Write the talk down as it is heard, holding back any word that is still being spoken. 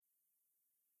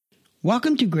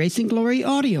Welcome to Grace and Glory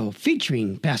Audio,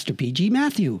 featuring Pastor P.G.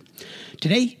 Matthew.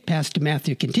 Today, Pastor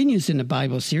Matthew continues in the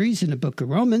Bible series in the book of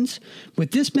Romans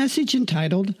with this message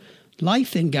entitled,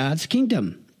 Life in God's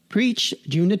Kingdom, preached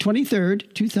June the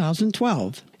 23rd,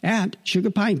 2012, at Sugar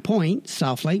Pine Point,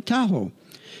 South Lake Tahoe.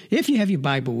 If you have your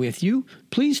Bible with you,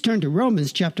 please turn to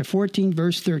Romans chapter 14,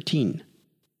 verse 13.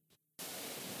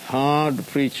 Hard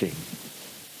preaching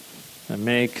and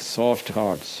make soft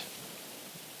hearts.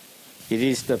 It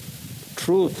is the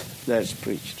truth that's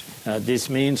preached. This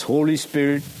means Holy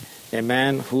Spirit, a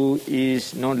man who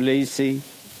is not lazy,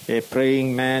 a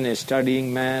praying man, a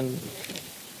studying man,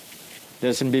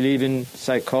 doesn't believe in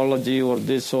psychology or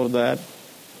this or that.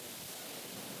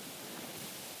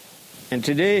 And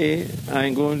today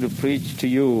I'm going to preach to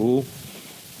you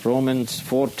Romans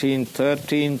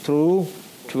 14:13 through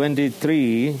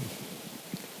 23,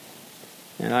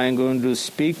 and I'm going to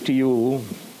speak to you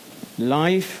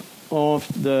life of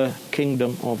the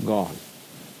kingdom of God.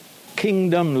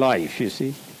 Kingdom life, you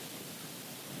see.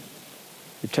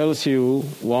 It tells you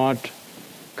what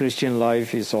Christian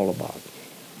life is all about.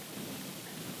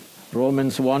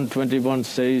 Romans 1:21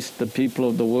 says the people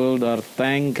of the world are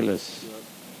thankless.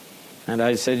 And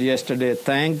I said yesterday,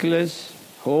 thankless,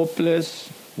 hopeless,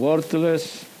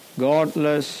 worthless,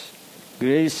 godless,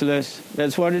 graceless.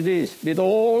 That's what it is. With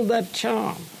all that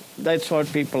charm, that's what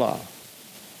people are.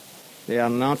 They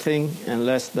are nothing and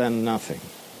less than nothing.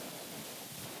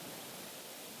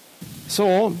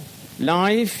 So,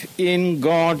 life in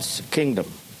God's kingdom.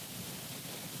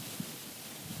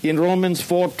 In Romans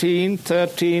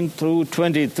 14:13 through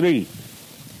 23,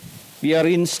 we are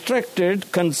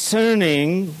instructed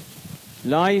concerning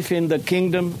life in the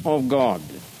kingdom of God.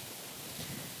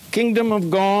 Kingdom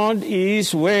of God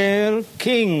is where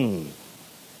King,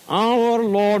 our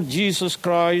Lord Jesus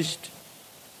Christ,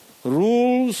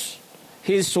 rules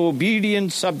his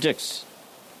obedient subjects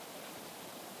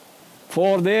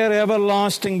for their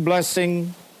everlasting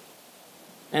blessing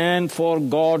and for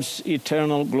God's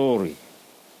eternal glory.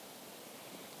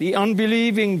 The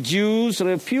unbelieving Jews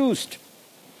refused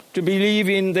to believe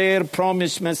in their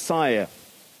promised Messiah,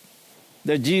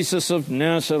 the Jesus of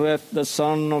Nazareth, the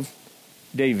son of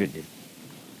David,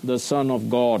 the Son of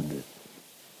God.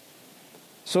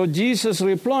 So Jesus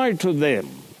replied to them,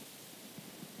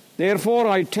 therefore,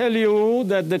 I tell you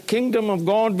that the kingdom of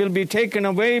God will be taken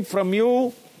away from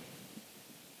you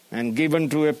and given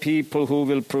to a people who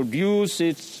will produce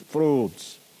its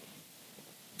fruits.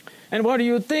 And what do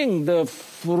you think the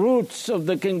fruits of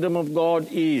the kingdom of God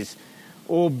is?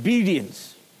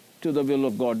 Obedience to the will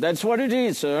of God. That's what it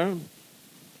is, sir.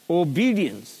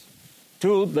 Obedience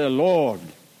to the Lord.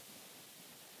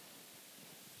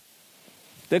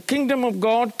 The kingdom of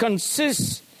God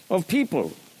consists of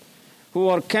people who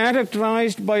are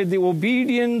characterized by the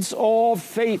obedience of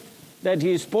faith that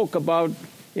he spoke about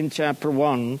in chapter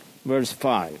 1, verse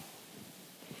 5.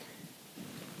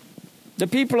 The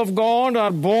people of God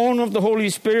are born of the Holy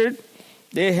Spirit.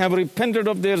 They have repented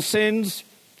of their sins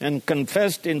and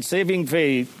confessed in saving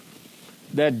faith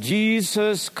that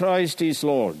Jesus Christ is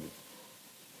Lord.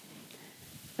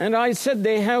 And I said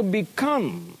they have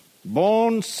become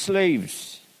born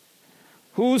slaves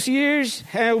whose ears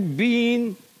have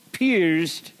been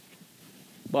pierced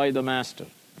by the master.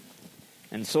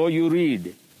 And so you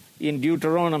read in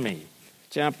Deuteronomy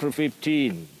chapter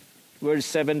 15, verse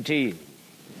 17,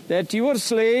 that your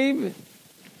slave,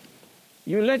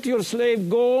 you let your slave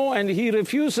go and he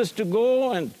refuses to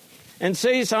go and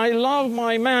says, I love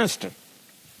my master.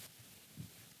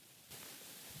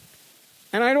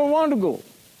 And I don't want to go.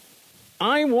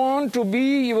 I want to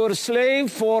be your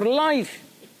slave for life.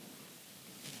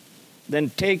 Then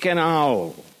take an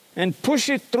awl and push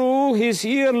it through his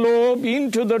earlobe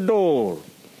into the door,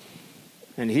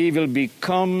 and he will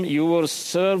become your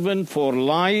servant for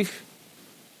life,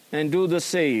 and do the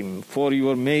same for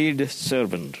your maid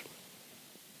servant.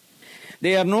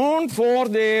 They are known for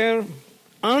their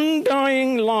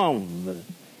undying love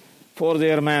for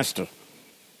their master,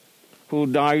 who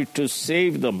died to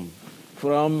save them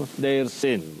from their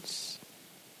sins.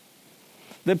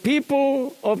 The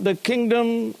people of the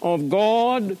kingdom of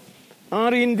God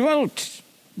are indwelt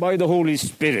by the Holy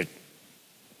Spirit.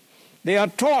 They are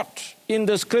taught in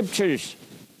the scriptures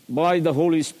by the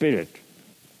Holy Spirit.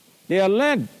 They are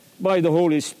led by the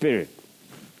Holy Spirit.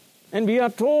 And we are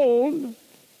told,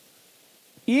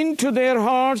 into their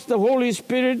hearts the Holy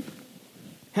Spirit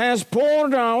has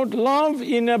poured out love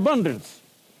in abundance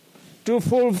to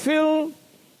fulfill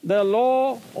the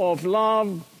law of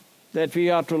love, that we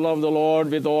are to love the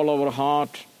Lord with all our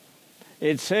heart.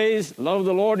 It says, love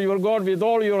the Lord your God with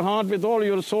all your heart, with all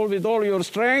your soul, with all your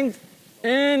strength,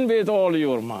 and with all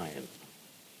your mind.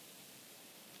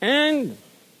 And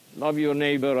love your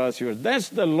neighbor as yourself. That's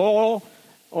the law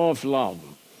of love.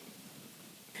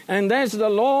 And that's the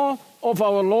law of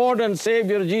our Lord and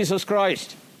Savior Jesus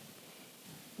Christ.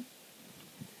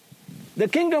 The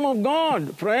kingdom of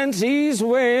God, friends, is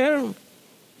where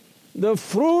the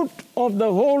fruit of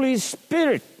the Holy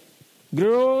Spirit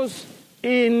grows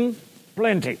in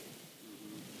plenty.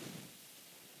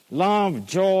 Love,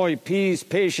 joy, peace,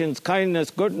 patience, kindness,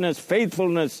 goodness,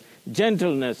 faithfulness,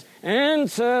 gentleness,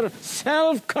 and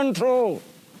self-control.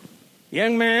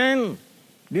 Young man,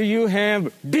 do you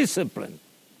have discipline,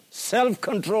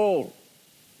 self-control?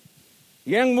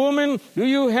 Young woman, do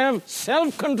you have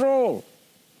self-control?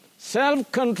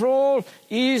 Self-control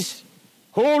is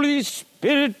Holy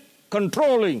Spirit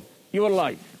controlling your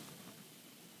life.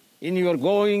 In your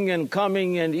going and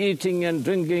coming and eating and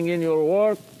drinking, in your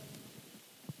work,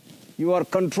 you are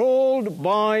controlled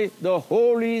by the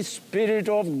Holy Spirit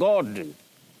of God.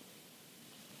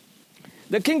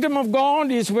 The kingdom of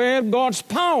God is where God's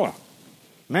power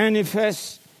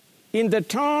manifests in the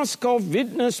task of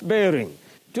witness bearing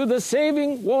to the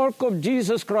saving work of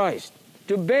Jesus Christ,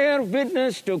 to bear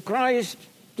witness to Christ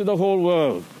to the whole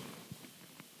world.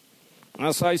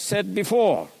 As I said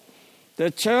before, the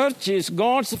church is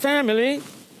God's family,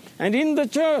 and in the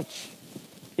church,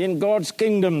 in God's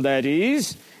kingdom that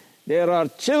is, there are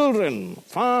children,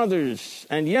 fathers,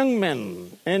 and young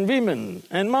men, and women,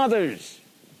 and mothers.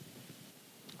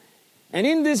 And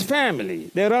in this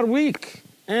family, there are weak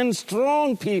and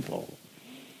strong people,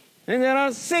 and there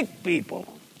are sick people.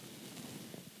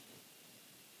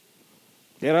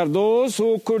 There are those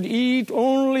who could eat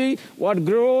only what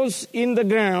grows in the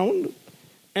ground,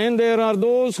 and there are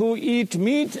those who eat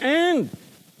meat and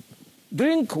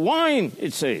drink wine,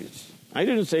 it says. I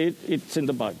didn't say it, it's in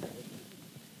the Bible.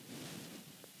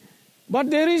 But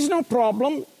there is no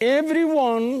problem.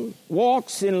 Everyone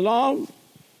walks in love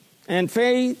and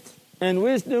faith and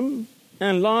wisdom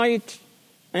and light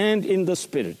and in the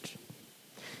Spirit.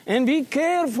 And we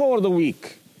care for the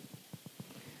weak.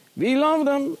 We love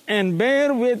them and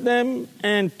bear with them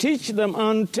and teach them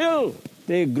until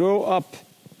they grow up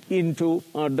into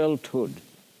adulthood.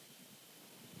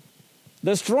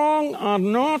 The strong are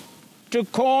not to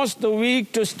cause the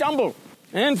weak to stumble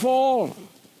and fall.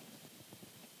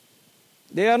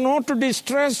 They are not to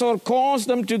distress or cause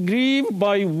them to grieve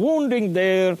by wounding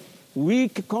their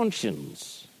weak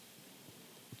conscience.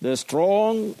 The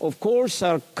strong, of course,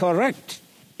 are correct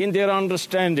in their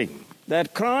understanding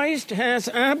that Christ has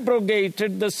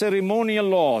abrogated the ceremonial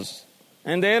laws,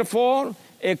 and therefore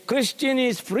a Christian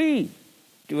is free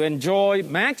to enjoy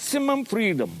maximum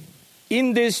freedom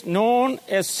in this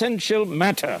non-essential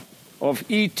matter of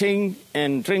eating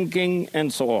and drinking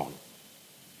and so on.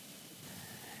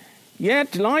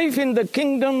 Yet life in the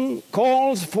kingdom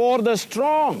calls for the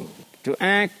strong to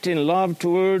act in love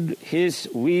toward his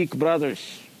weak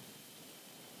brothers.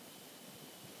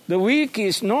 The weak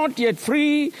is not yet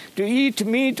free to eat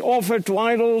meat offered to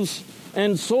idols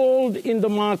and sold in the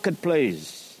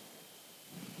marketplace.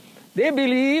 They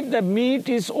believe that meat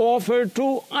is offered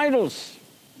to idols,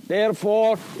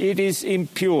 therefore it is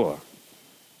impure.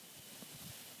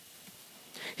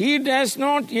 He does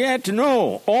not yet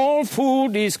know all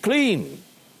food is clean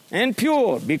and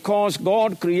pure because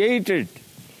God created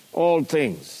all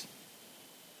things.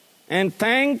 And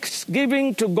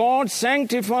thanksgiving to God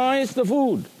sanctifies the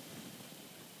food.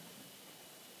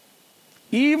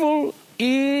 Evil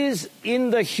is in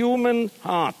the human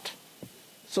heart.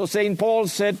 So St. Paul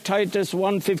said, Titus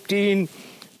 1:15,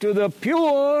 to the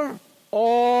pure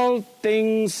all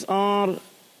things are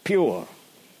pure.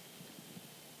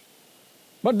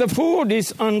 But the food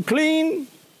is unclean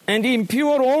and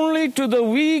impure only to the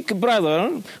weak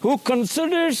brother who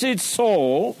considers it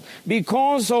so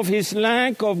because of his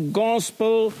lack of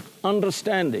gospel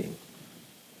understanding.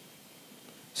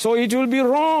 So it will be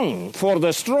wrong for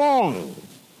the strong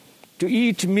to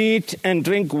eat meat and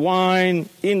drink wine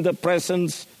in the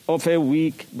presence of a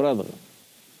weak brother.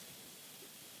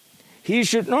 He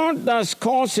should not thus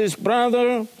cause his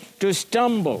brother to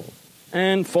stumble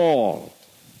and fall.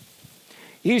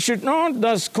 He should not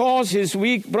thus cause his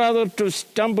weak brother to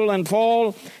stumble and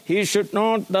fall. He should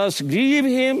not thus grieve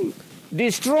him,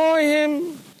 destroy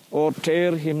him, or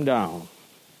tear him down.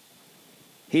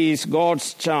 He is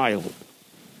God's child.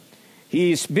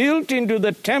 He is built into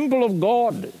the temple of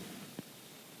God.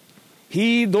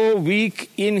 He, though weak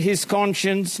in his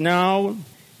conscience now,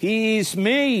 he is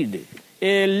made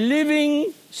a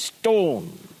living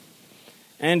stone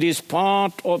and is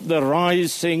part of the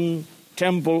rising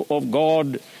temple of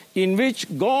God in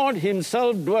which God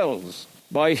himself dwells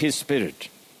by his Spirit.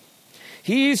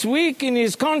 He is weak in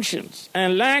his conscience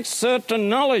and lacks certain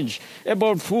knowledge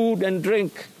about food and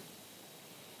drink.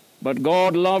 But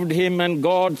God loved him, and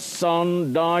God's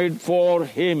Son died for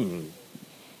him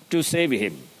to save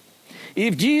him.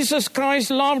 If Jesus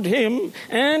Christ loved him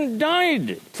and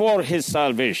died for his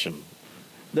salvation,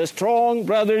 the strong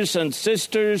brothers and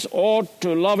sisters ought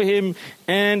to love him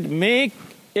and make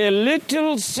a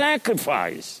little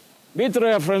sacrifice with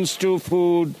reference to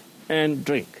food and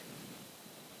drink.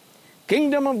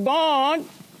 Kingdom of God,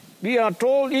 we are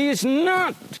told, is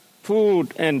not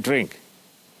food and drink.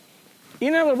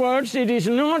 In other words, it is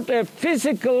not a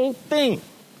physical thing.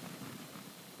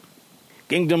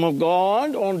 Kingdom of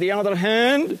God, on the other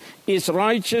hand, is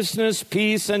righteousness,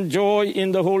 peace, and joy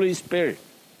in the Holy Spirit.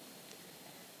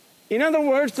 In other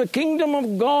words, the kingdom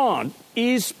of God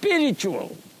is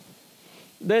spiritual.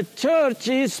 The church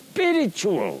is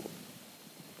spiritual.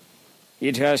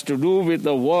 It has to do with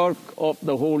the work of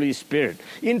the Holy Spirit.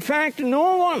 In fact,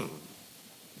 no one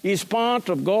is part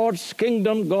of God's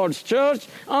kingdom, God's church,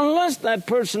 unless that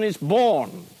person is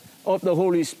born of the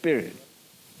Holy Spirit.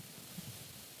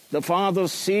 The Father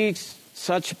seeks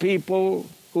such people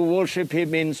who worship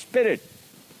him in spirit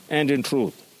and in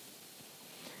truth.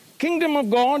 Kingdom of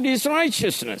God is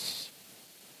righteousness.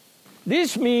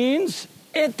 This means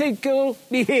ethical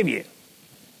behavior.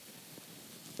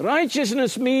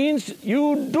 Righteousness means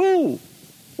you do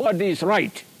what is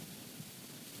right.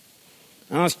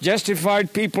 As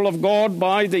justified people of God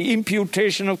by the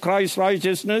imputation of Christ's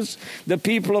righteousness, the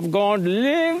people of God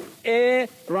live a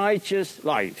righteous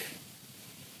life.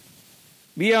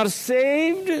 We are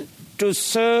saved to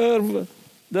serve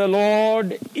the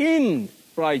Lord in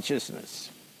righteousness.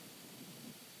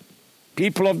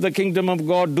 People of the kingdom of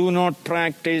God do not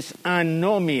practice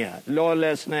anomia,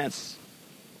 lawlessness.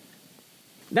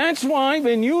 That's why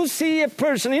when you see a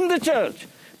person in the church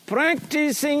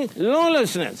practicing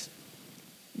lawlessness,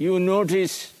 you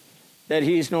notice that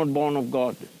he is not born of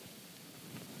God.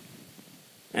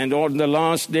 And on the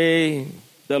last day,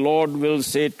 the Lord will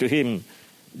say to him,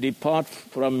 "Depart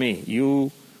from me,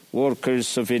 you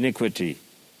workers of iniquity."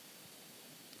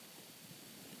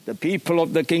 The people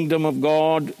of the kingdom of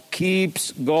God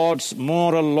keeps God's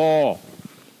moral law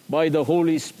by the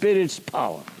Holy Spirit's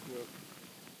power.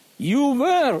 You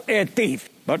were a thief,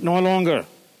 but no longer.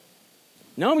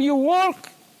 Now you work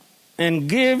and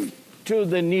give to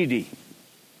the needy.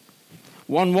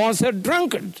 One was a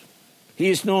drunkard. He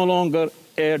is no longer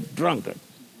a drunkard.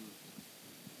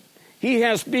 He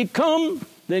has become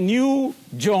the new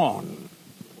John.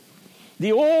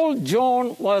 The old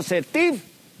John was a thief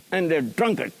and a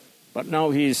drunkard, but now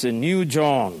he is a new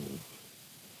John.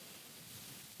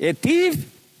 A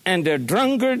thief and a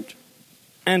drunkard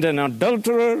and an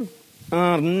adulterer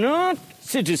are not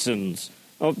citizens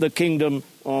of the kingdom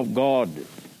of God.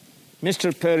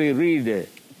 Mr. Perry, read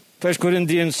 1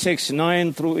 Corinthians 6,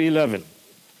 9 through 11.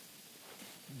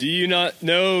 Do you not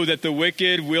know that the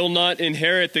wicked will not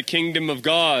inherit the kingdom of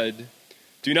God?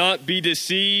 Do not be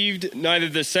deceived, neither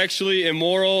the sexually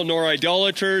immoral, nor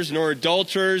idolaters, nor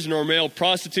adulterers, nor male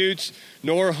prostitutes,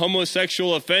 nor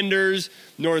homosexual offenders,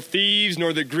 nor thieves,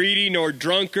 nor the greedy, nor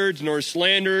drunkards, nor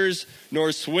slanderers,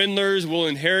 nor swindlers will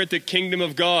inherit the kingdom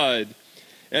of God.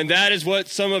 And that is what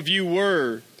some of you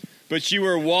were. But you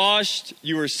were washed,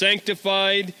 you were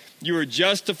sanctified, you were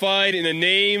justified in the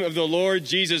name of the Lord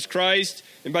Jesus Christ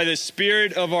and by the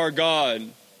Spirit of our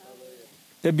God.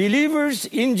 The believers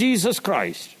in Jesus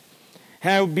Christ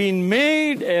have been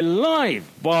made alive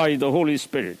by the Holy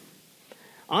Spirit.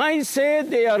 I say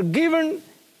they are given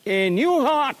a new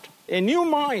heart, a new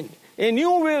mind, a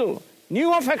new will,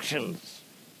 new affections.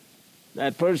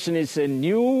 That person is a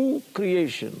new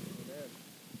creation.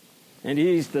 And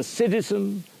he is the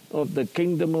citizen of the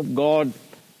kingdom of God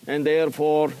and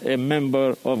therefore a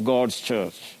member of God's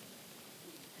church.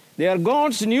 They are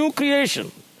God's new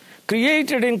creation,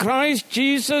 created in Christ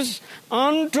Jesus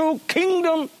unto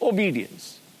kingdom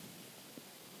obedience.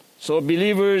 So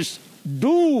believers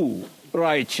do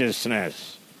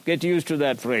righteousness. Get used to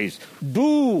that phrase.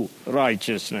 Do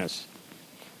righteousness.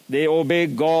 They obey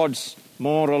God's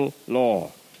moral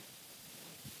law.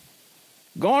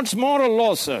 God's moral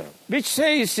law, sir, which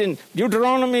says in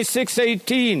Deuteronomy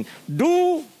 6:18,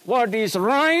 do what is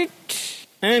right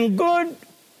and good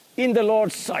in the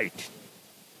Lord's sight,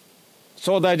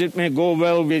 so that it may go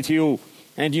well with you,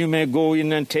 and you may go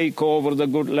in and take over the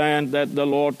good land that the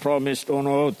Lord promised on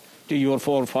oath to your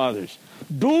forefathers.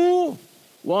 Do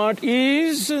what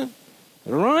is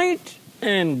right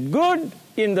and good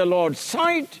in the Lord's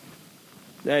sight,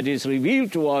 that is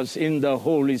revealed to us in the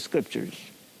Holy Scriptures.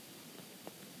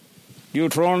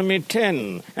 Deuteronomy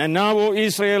 10. And now, O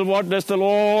Israel, what does the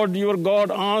Lord your God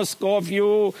ask of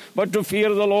you? But to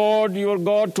fear the Lord your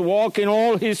God, to walk in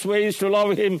all his ways, to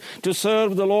love him, to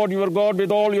serve the Lord your God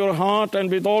with all your heart and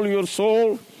with all your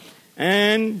soul,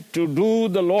 and to do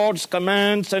the Lord's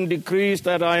commands and decrees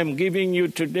that I am giving you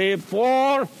today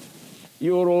for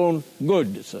your own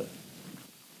good, sir.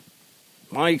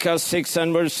 Micah 6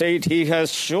 and verse 8, he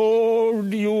has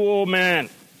showed you, O man,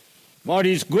 what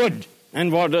is good. And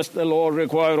what does the Lord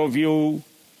require of you?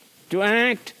 To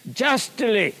act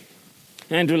justly,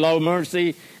 and to love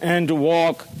mercy, and to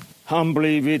walk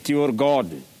humbly with your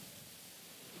God.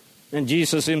 And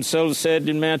Jesus himself said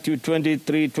in Matthew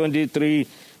 23:23,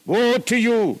 woe to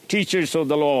you, teachers of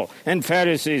the law and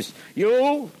Pharisees,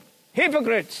 you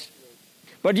hypocrites!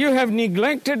 But you have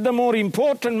neglected the more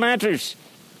important matters,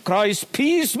 Christ's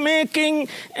peacemaking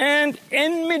and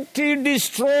enmity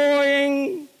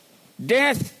destroying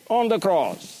death on the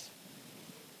cross.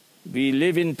 We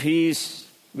live in peace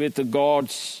with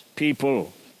God's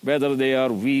people, whether they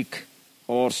are weak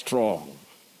or strong.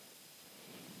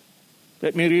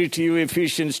 Let me read to you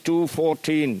Ephesians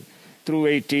 2:14 through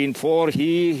 18. For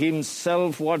he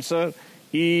himself, what, sir?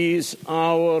 Is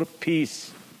our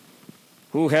peace,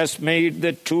 who has made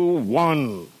the two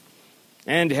one,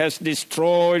 and has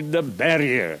destroyed the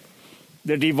barrier,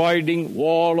 the dividing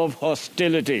wall of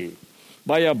hostility,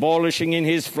 by abolishing in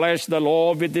his flesh the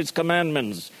law with its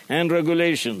commandments and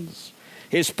regulations.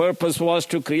 His purpose was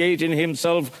to create in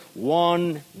himself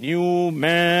one new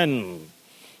man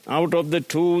out of the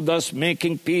two, thus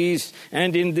making peace,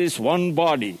 and in this one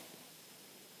body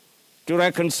to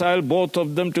reconcile both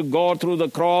of them to God through the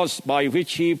cross, by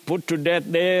which he put to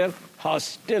death their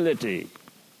hostility.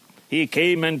 He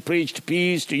came and preached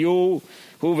peace to you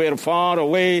who were far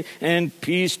away, and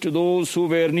peace to those who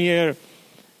were near.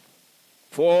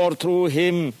 For through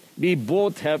him we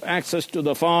both have access to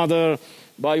the Father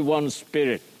by one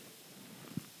Spirit.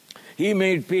 He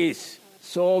made peace,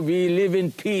 so we live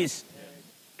in peace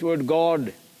toward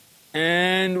God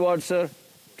and what, sir?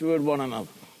 Toward one another.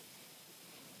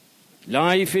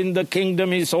 Life in the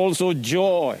kingdom is also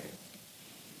joy,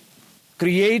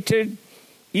 created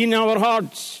in our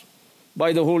hearts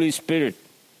by the Holy Spirit.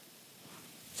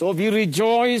 So we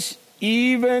rejoice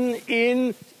even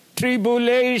in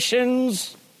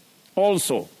tribulations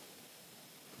also.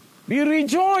 We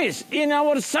rejoice in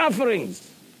our sufferings.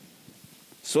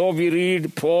 So we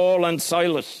read Paul and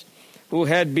Silas, who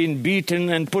had been beaten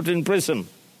and put in prison,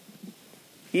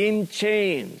 in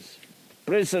chains,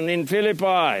 prison in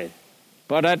Philippi.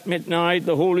 But at midnight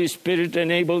the Holy Spirit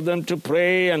enabled them to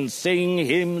pray and sing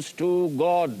hymns to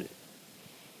God.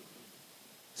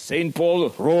 St.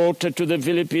 Paul wrote to the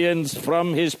Philippians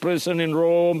from his prison in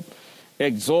Rome,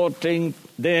 exhorting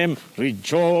them,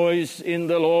 rejoice in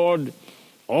the Lord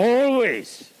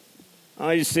always.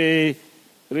 I say,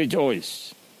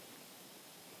 rejoice.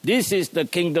 This is the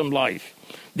kingdom life.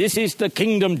 This is the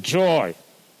kingdom joy.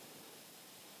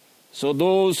 So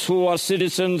those who are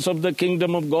citizens of the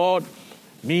kingdom of God,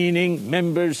 meaning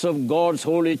members of God's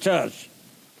holy church,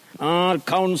 are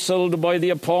counseled by the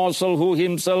apostle, who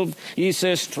himself is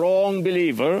a strong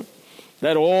believer,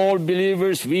 that all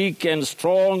believers, weak and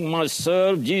strong, must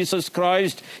serve Jesus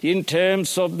Christ in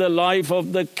terms of the life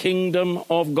of the kingdom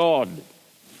of God.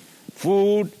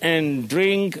 Food and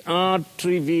drink are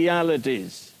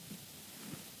trivialities.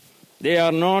 They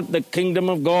are not the kingdom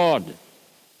of God.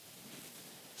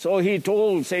 So he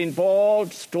told, St. Paul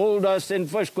told us in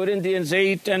 1 Corinthians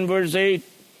 8 and verse 8,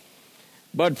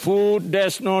 but food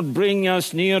does not bring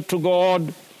us near to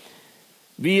God.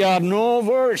 We are no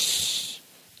worse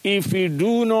if we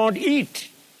do not eat.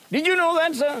 Did you know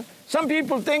that, sir? Some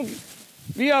people think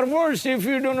we are worse if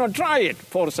we do not try it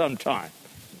for some time.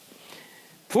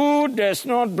 Food does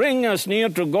not bring us near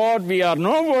to God. We are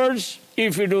no worse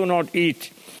if we do not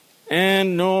eat,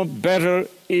 and no better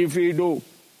if we do.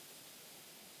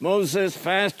 Moses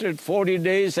fasted 40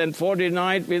 days and 40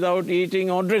 nights without eating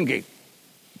or drinking.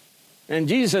 And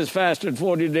Jesus fasted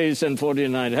 40 days and 40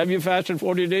 nights. Have you fasted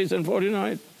 40 days and 40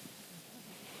 nights?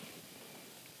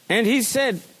 And he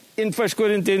said in 1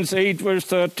 Corinthians 8 verse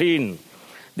 13,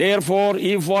 therefore,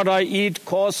 if what I eat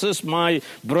causes my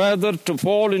brother to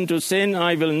fall into sin,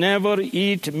 I will never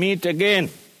eat meat again,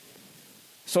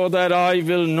 so that I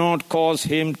will not cause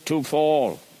him to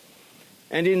fall.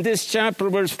 And in this chapter,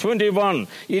 verse 21,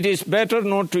 it is better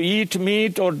not to eat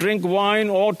meat or drink wine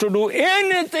or to do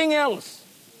anything else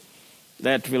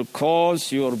that will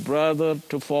cause your brother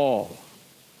to fall.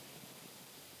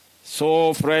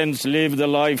 So, friends, live the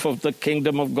life of the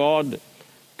kingdom of God.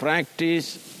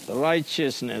 Practice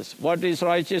righteousness. What is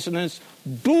righteousness?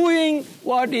 Doing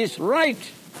what is right.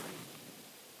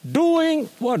 doing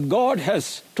what God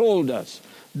has told us,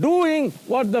 doing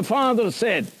what the Father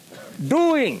said,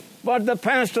 doing what the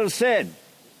pastor said.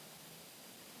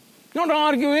 Not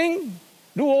arguing.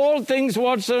 Do all things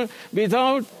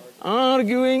without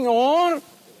arguing or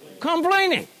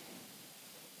complaining.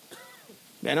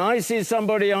 When I see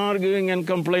somebody arguing and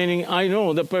complaining, I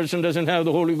know the person doesn't have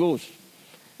the Holy Ghost.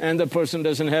 And the person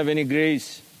doesn't have any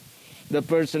grace. The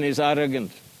person is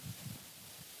arrogant.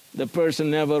 The person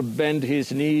never bent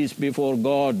his knees before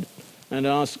God and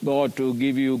asked God to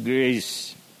give you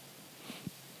grace.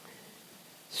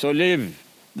 So live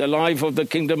the life of the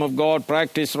kingdom of God,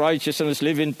 practice righteousness,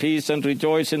 live in peace and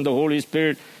rejoice in the Holy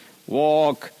Spirit,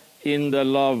 walk in the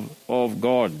love of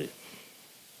God.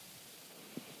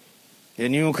 A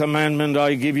new commandment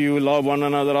I give you, love one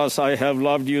another as I have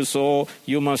loved you, so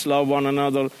you must love one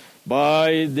another.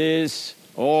 By this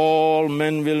all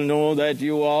men will know that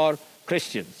you are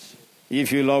Christians,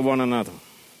 if you love one another.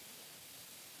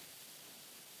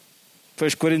 1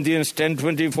 Corinthians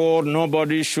 10:24,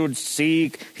 nobody should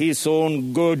seek his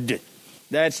own good.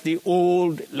 That's the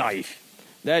old life.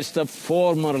 That's the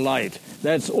former life.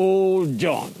 That's old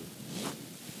John.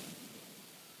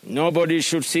 Nobody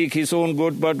should seek his own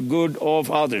good, but good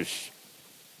of others.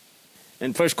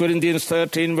 In 1 Corinthians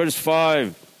 13, verse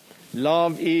 5,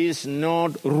 love is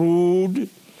not rude.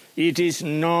 It is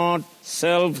not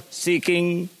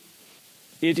self-seeking.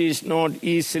 It is not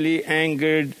easily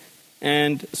angered,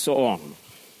 and so on.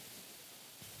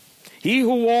 He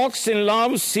who walks in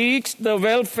love seeks the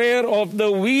welfare of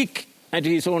the weak at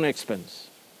his own expense.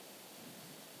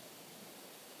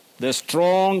 The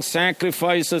strong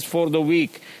sacrifices for the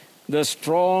weak. The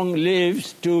strong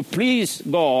lives to please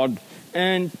God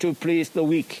and to please the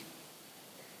weak.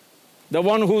 The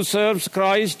one who serves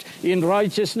Christ in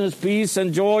righteousness, peace,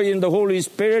 and joy in the Holy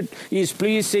Spirit is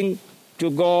pleasing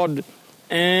to God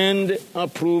and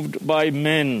approved by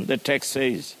men, the text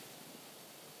says.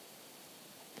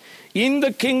 In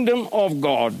the kingdom of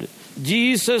God,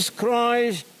 Jesus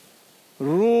Christ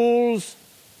rules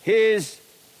his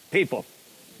people.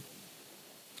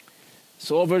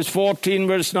 So verse 14,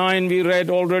 verse 9, we read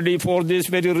already, for this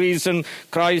very reason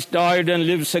Christ died and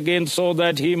lives again so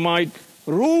that he might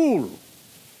rule.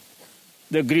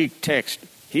 The Greek text.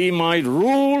 He might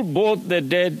rule both the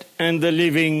dead and the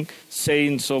living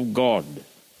saints of God.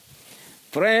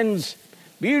 Friends,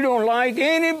 we don't like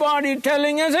anybody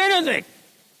telling us anything.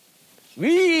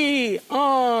 We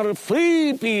are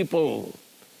free people,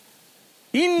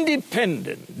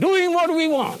 independent, doing what we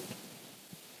want.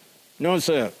 No,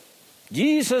 sir.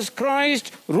 Jesus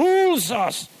Christ rules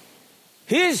us,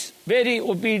 his very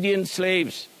obedient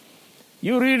slaves.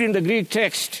 You read in the Greek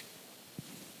text,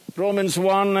 Romans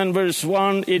 1 and verse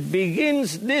 1, it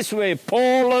begins this way,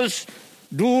 Paulus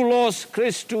doulos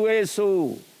Christou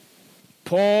Esou.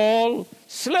 Paul,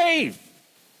 slave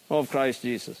of Christ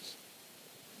Jesus.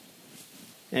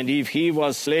 And if he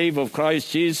was slave of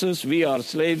Christ Jesus, we are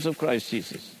slaves of Christ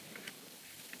Jesus.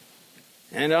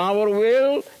 And our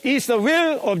will is the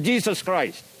will of Jesus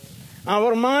Christ.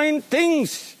 Our mind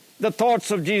thinks the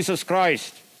thoughts of Jesus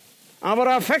Christ. Our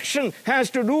affection has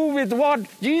to do with what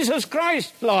Jesus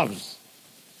Christ loves.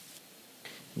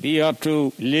 We are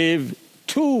to live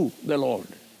to the Lord.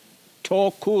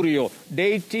 To kurio.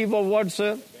 Dative of what,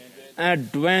 sir?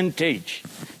 Advantage.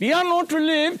 We are not to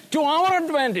live to our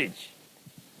advantage,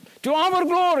 to our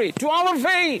glory, to our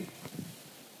fame.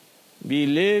 We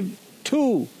live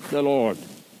to the Lord.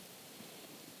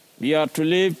 We are to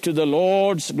live to the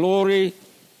Lord's glory.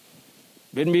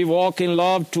 When we walk in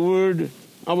love toward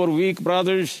our weak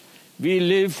brothers, we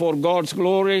live for God's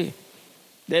glory.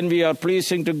 Then we are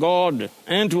pleasing to God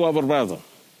and to our brother.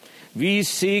 We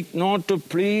seek not to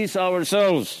please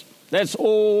ourselves. That's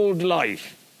old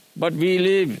life. But we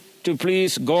live to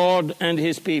please God and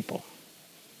his people.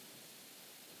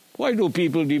 Why do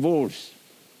people divorce?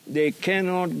 They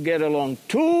cannot get along.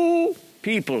 Two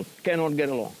people cannot get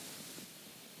along.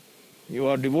 You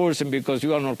are divorcing because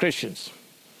you are not Christians.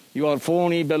 You are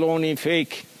phony, baloney,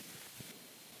 fake.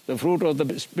 The fruit of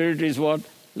the Spirit is what?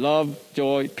 Love,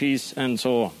 joy, peace, and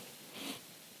so on.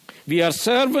 We are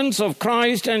servants of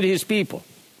Christ and his people.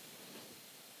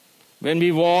 When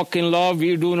we walk in love,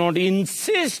 we do not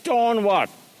insist on what?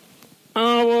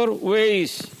 Our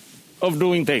ways of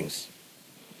doing things.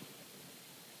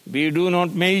 We do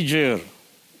not major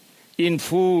in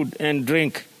food and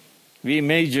drink. We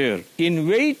major in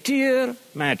weightier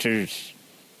matters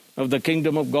of the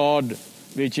kingdom of God,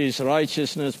 which is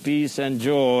righteousness, peace, and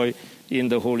joy in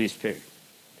the Holy Spirit.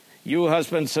 You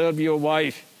husband serve your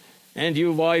wife, and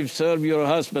you wife serve your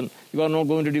husband. You are not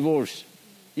going to divorce.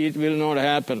 It will not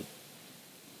happen.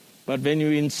 But when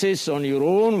you insist on your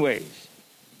own ways,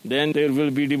 then there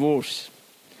will be divorce.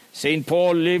 St.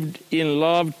 Paul lived in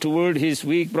love toward his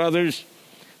weak brothers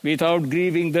without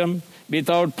grieving them,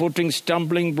 without putting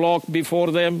stumbling block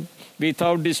before them,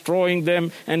 without destroying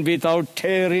them, and without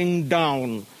tearing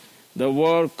down the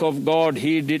work of God.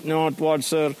 He did not,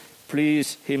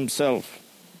 please himself.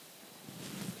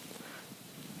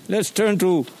 Let's turn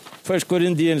to 1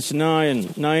 Corinthians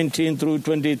 9, 19 through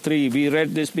 23. We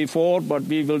read this before, but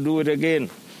we will do it again.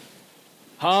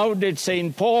 How did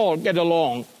St. Paul get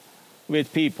along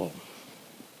with people?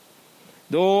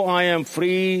 Though I am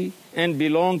free and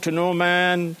belong to no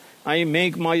man, I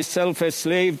make myself a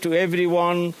slave to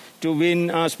everyone to win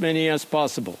as many as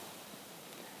possible.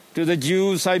 To the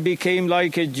Jews I became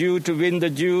like a Jew to win the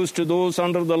Jews. To those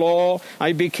under the law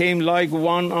I became like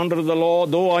one under the law,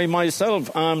 though I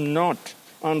myself am not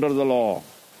under the law,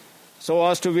 so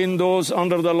as to win those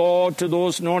under the law. To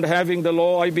those not having the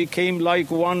law I became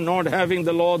like one not having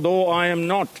the law, though I am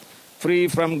not free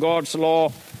from God's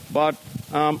law, but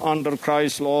am under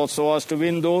Christ's law, so as to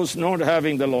win those not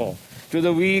having the law. To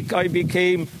the weak I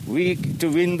became weak to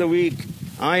win the weak.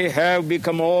 I have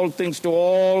become all things to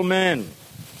all men,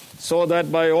 so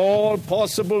that by all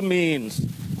possible means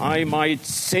I might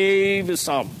save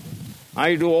some.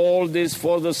 I do all this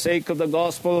for the sake of the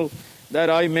gospel, that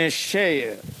I may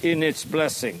share in its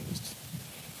blessings.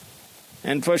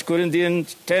 And 1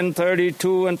 Corinthians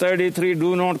 10:32 and 33,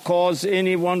 do not cause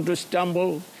anyone to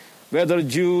stumble, whether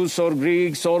Jews or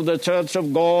Greeks or the church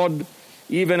of God,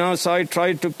 even as I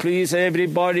try to please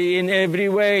everybody in every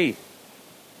way.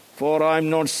 For I am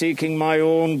not seeking my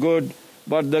own good,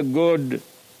 but the good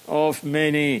of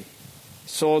many,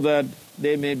 so that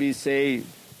they may be saved.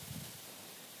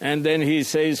 And then he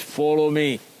says, follow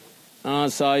me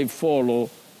as I follow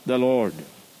the Lord.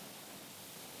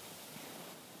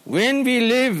 When we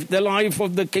live the life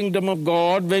of the kingdom of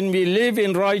God, when we live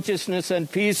in righteousness and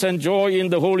peace and joy in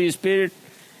the Holy Spirit,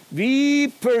 we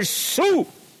pursue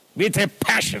with a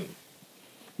passion,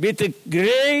 with a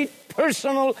great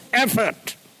personal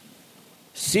effort,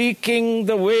 seeking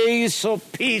the ways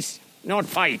of peace, not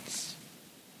fights.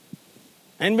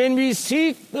 And when we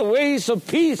seek the ways of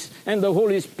peace, and the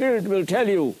Holy Spirit will tell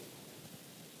you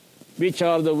which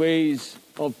are the ways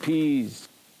of peace.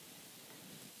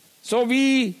 So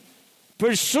we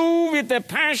pursue with a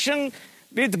passion,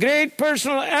 with great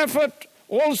personal effort,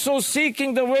 also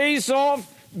seeking the ways of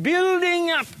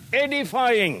building up,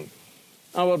 edifying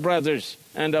our brothers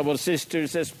and our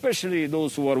sisters, especially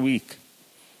those who are weak.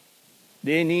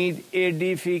 They need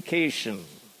edification.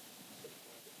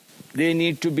 They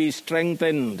need to be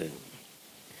strengthened.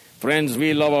 Friends,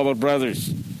 we love our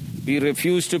brothers. We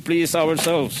refuse to please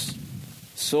ourselves.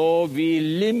 So we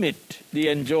limit the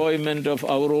enjoyment of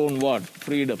our own what?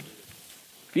 Freedom.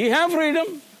 We have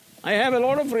freedom. I have a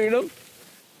lot of freedom.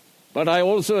 But I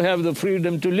also have the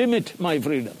freedom to limit my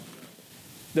freedom.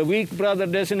 The weak brother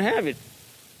doesn't have it.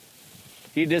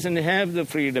 He doesn't have the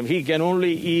freedom. He can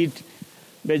only eat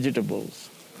vegetables.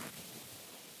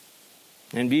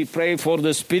 And we pray for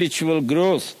the spiritual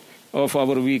growth of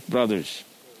our weak brothers.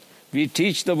 We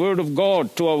teach the word of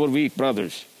God to our weak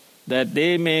brothers, that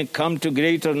they may come to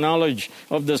greater knowledge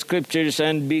of the Scriptures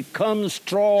and become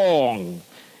strong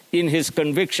in his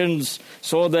convictions,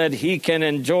 so that he can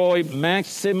enjoy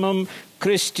maximum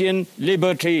Christian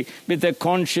liberty with a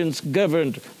conscience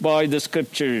governed by the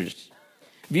Scriptures.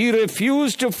 We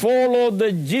refuse to follow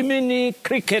the Jiminy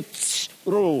Cricket's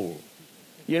rule.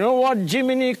 You know what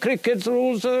Jiminy Cricket's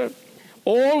rules are?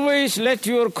 Always let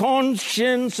your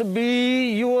conscience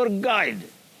be your guide.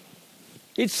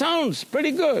 It sounds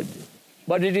pretty good,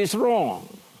 but it is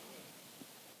wrong.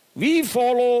 We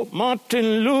follow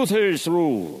Martin Luther's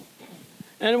rule.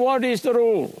 And what is the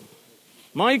rule?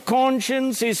 My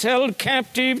conscience is held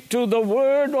captive to the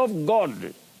word of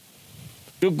God.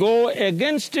 To go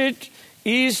against it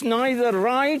is neither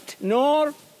right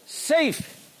nor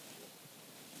safe.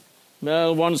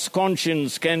 Well, one's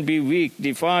conscience can be weak,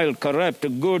 defiled,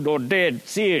 corrupt, good, or dead,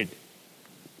 seared.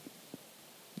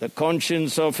 The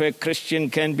conscience of a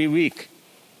Christian can be weak.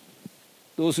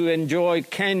 Those who enjoy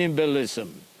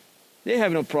cannibalism, they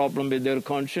have no problem with their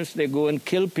conscience. They go and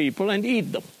kill people and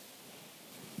eat them.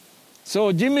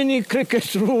 So Jiminy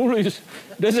Cricket's rule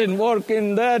doesn't work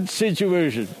in that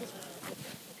situation.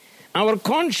 Our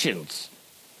conscience,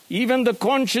 even the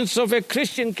conscience of a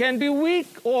Christian, can be weak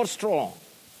or strong.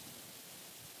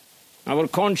 Our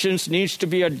conscience needs to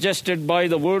be adjusted by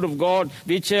the Word of God,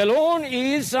 which alone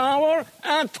is our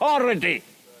authority.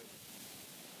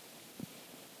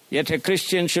 Yet a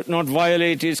Christian should not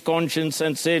violate his conscience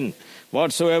and sin.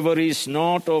 Whatsoever is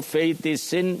not of faith is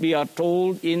sin, we are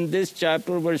told in this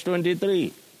chapter, verse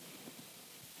 23.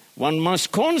 One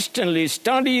must constantly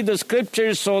study the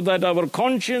scriptures so that our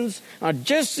conscience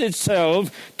adjusts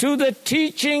itself to the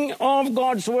teaching of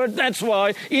God's word. That's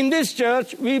why in this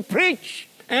church we preach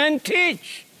and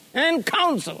teach and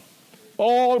counsel,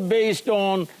 all based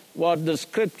on what the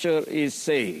scripture is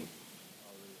saying.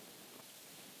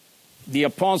 The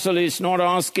apostle is not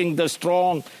asking the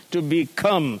strong to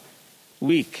become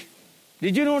weak.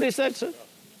 Did you notice that, sir?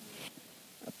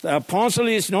 The apostle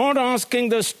is not asking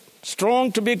the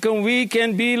strong to become weak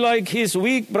and be like his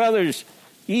weak brothers,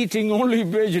 eating only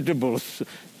vegetables.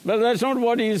 But that's not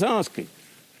what he is asking.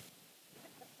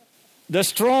 The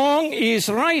strong is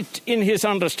right in his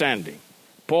understanding.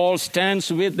 Paul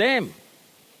stands with them.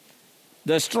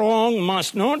 The strong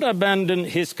must not abandon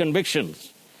his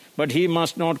convictions, but he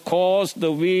must not cause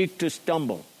the weak to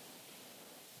stumble.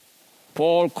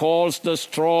 Paul calls the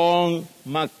strong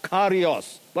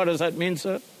Makarios. What does that mean,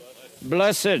 sir?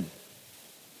 Blessed.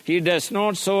 He does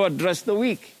not so address the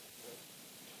weak.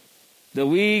 The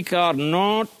weak are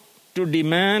not to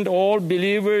demand all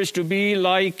believers to be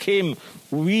like him,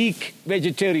 weak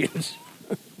vegetarians.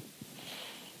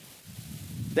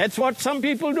 That's what some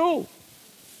people do.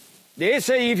 They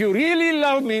say, if you really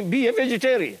love me, be a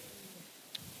vegetarian.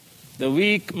 The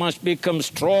weak must become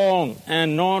strong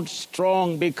and not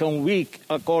strong become weak,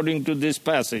 according to this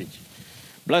passage.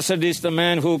 Blessed is the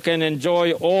man who can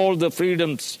enjoy all the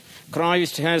freedoms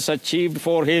Christ has achieved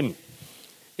for him.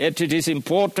 Yet it is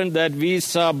important that we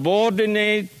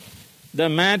subordinate the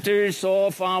matters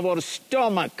of our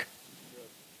stomach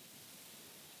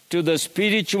to the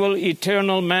spiritual,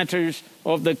 eternal matters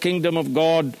of the kingdom of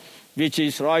God, which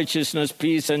is righteousness,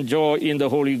 peace, and joy in the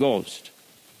Holy Ghost.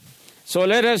 So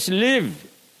let us live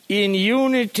in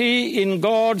unity in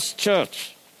God's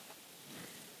church.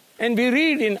 And we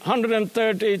read in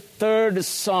 133rd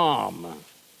Psalm,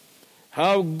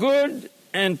 how good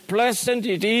and pleasant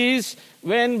it is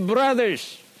when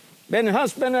brothers, when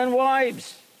husband and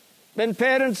wives, when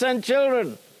parents and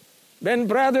children, when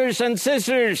brothers and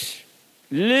sisters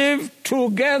live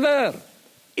together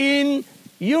in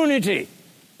unity.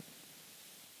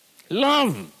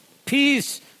 Love,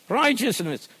 peace,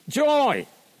 righteousness, joy,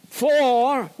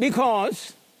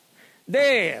 because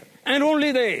there and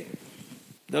only there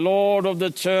the Lord of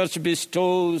the church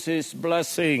bestows his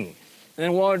blessing.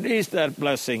 And what is that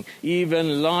blessing?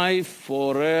 Even life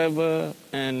forever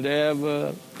and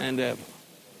ever and ever.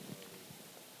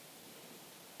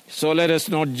 So let us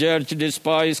not judge,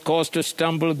 despise, cause to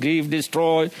stumble, grieve,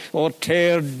 destroy, or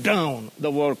tear down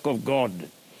the work of God.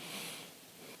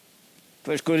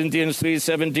 1 Corinthians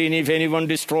 3:17, if anyone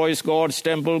destroys God's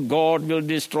temple, God will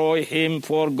destroy him,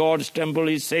 for God's temple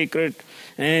is sacred,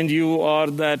 and you are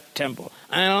that temple.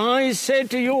 And I say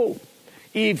to you,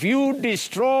 if you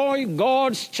destroy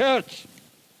God's church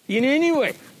in any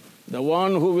way, the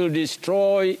one who will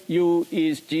destroy you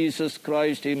is Jesus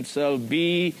Christ himself.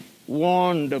 Be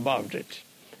warned about it.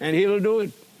 And he will do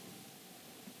it.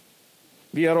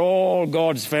 We are all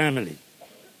God's family.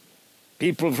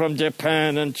 People from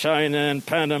Japan and China and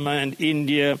Panama and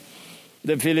India,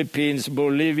 the Philippines,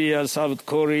 Bolivia, South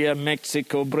Korea,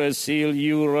 Mexico, Brazil,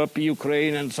 Europe,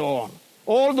 Ukraine, and so on.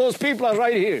 All those people are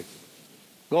right here.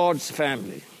 God's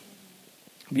family.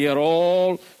 We are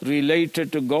all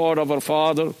related to God our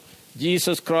Father,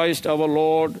 Jesus Christ our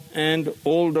Lord and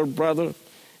older brother,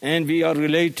 and we are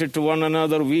related to one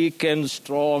another, weak and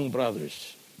strong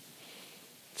brothers.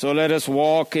 So let us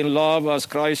walk in love as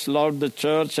Christ loved the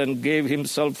church and gave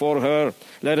himself for her.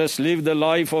 Let us live the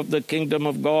life of the kingdom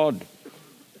of God.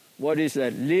 What is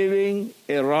that? Living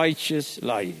a righteous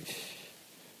life.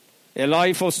 A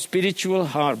life of spiritual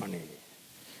harmony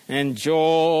and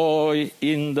joy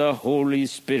in the Holy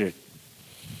Spirit.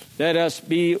 Let us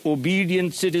be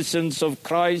obedient citizens of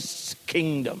Christ's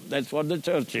kingdom. That's what the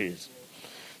church is.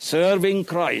 Serving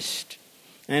Christ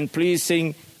and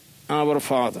pleasing our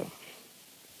Father.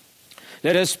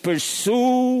 Let us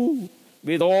pursue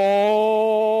with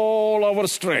all our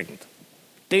strength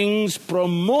things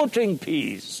promoting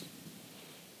peace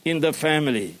in the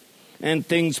family and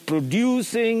things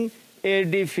producing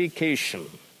edification.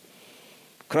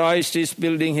 Christ is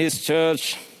building his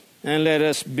church, and let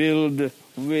us build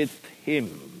with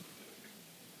him.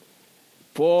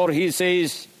 For he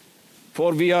says,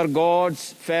 for we are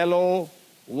God's fellow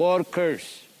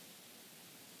workers.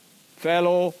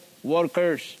 Fellow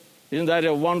workers. Isn't that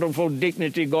a wonderful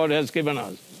dignity God has given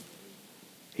us?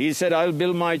 He said, I'll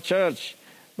build my church,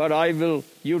 but I will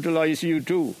utilize you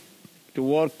too to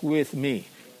work with me.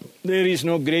 There is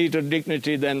no greater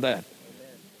dignity than that.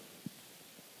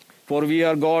 For we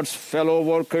are God's fellow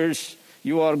workers.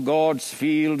 You are God's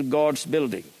field, God's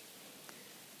building.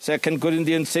 2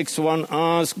 Corinthians 6:1,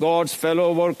 ask God's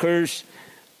fellow workers,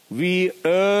 we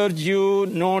urge you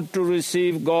not to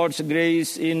receive God's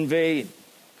grace in vain.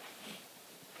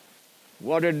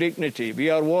 What a dignity. We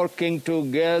are working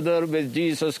together with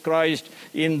Jesus Christ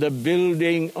in the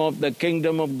building of the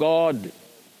kingdom of God.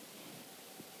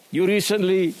 You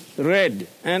recently read,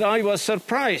 and I was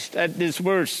surprised at this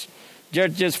verse,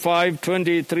 Judges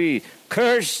 5:23.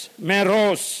 Curse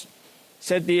Meroz,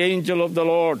 said the angel of the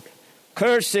Lord.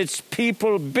 Curse its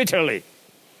people bitterly,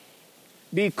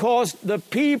 because the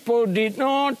people did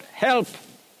not help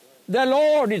the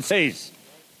Lord, it says.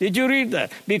 Did you read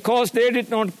that? Because they did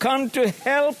not come to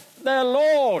help the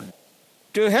Lord,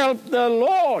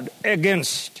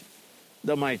 against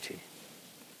the mighty.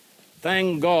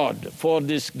 Thank God for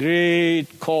this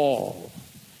great call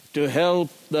to help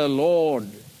the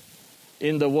Lord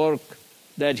in the work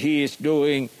that he is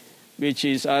doing, which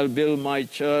is, I'll build my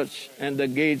church and the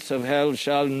gates of hell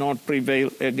shall not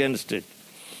prevail against it.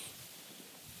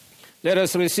 Let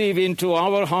us receive into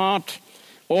our heart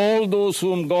all those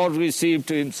whom God received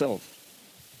to himself.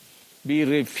 We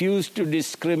refuse to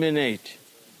discriminate.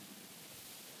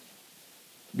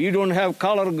 We don't have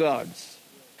color guards.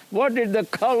 What did the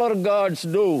color guards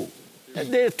do?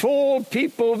 They told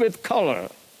people with color.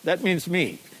 That means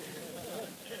me.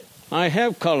 I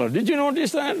have color. Did you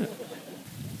notice that?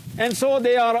 And so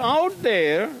they are out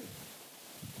there,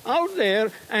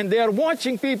 and they are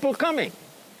watching people coming.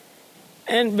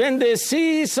 And when they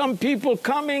see some people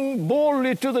coming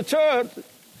boldly to the church,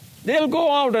 they'll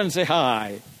go out and say,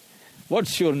 hi,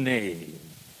 what's your name?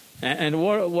 And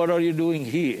what are you doing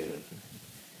here?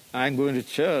 I'm going to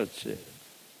church.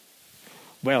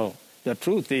 Well, the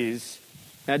truth is,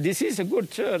 this is a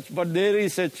good church, but there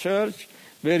is a church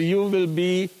where you will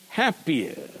be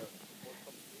happier,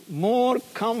 more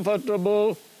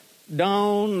comfortable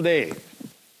down there.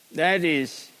 That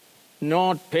is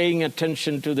not paying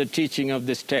attention to the teaching of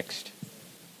this text.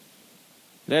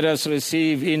 Let us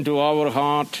receive into our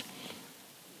heart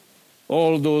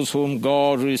all those whom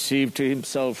God received to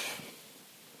himself.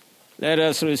 Let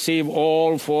us receive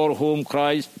all for whom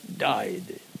Christ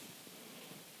died.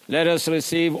 Let us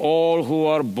receive all who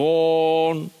are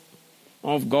born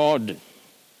of God,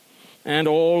 and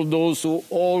all those who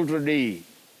already,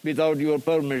 without your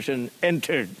permission,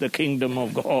 entered the kingdom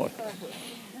of God.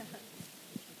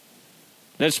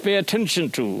 Let's pay attention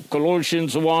to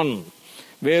Colossians 1,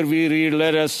 where we read,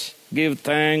 let us give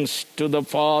thanks to the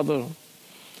Father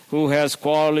who has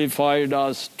qualified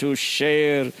us to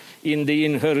share in the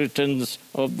inheritance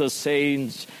of the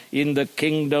saints in the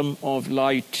kingdom of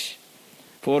light.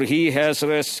 For he has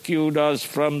rescued us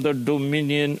from the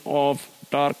dominion of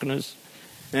darkness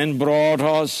and brought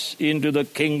us into the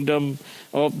kingdom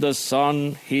of the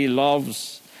Son he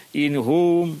loves, in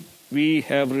whom we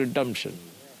have redemption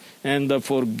and the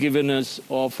forgiveness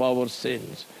of our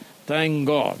sins. Thank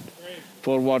God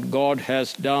for what God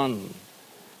has done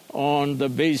on the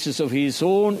basis of his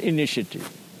own initiative.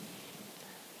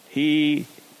 He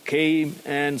came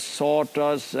and sought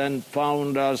us and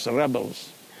found us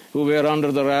rebels who were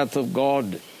under the wrath of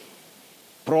God,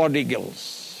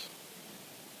 prodigals.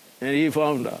 And he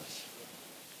found us,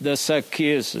 the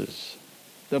Zacchaeuses,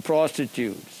 the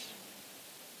prostitutes,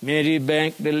 Mary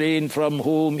Magdalene, from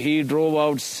whom he drove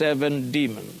out 7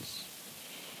 demons,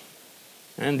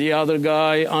 and the other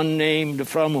guy, unnamed,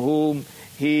 from whom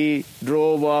he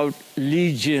drove out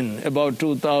legion, about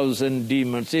 2,000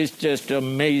 demons. It's just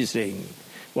amazing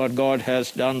what God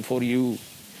has done for you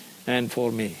and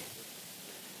for me.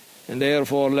 And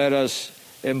therefore, let us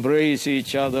embrace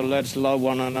each other. Let's love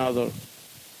one another.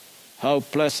 How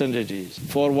pleasant it is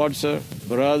for what, sir?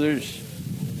 Brothers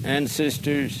and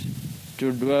sisters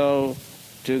to dwell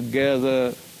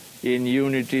together in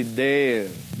unity. There,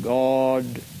 God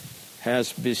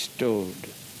has bestowed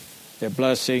a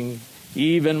blessing,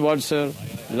 even what, sir?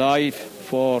 Life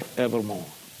forevermore.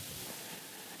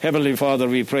 Heavenly Father,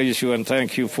 we praise you and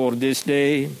thank you for this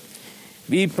day.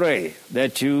 We pray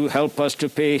that you help us to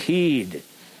pay heed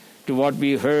to what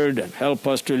we heard and help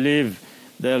us to live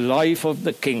the life of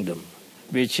the kingdom,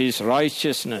 which is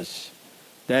righteousness,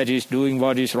 that is doing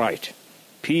what is right,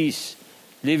 peace,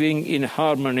 living in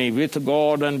harmony with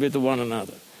God and with one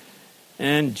another,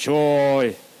 and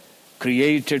joy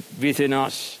created within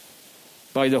us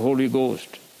by the Holy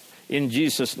Ghost. In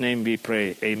Jesus' name we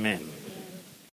pray, amen.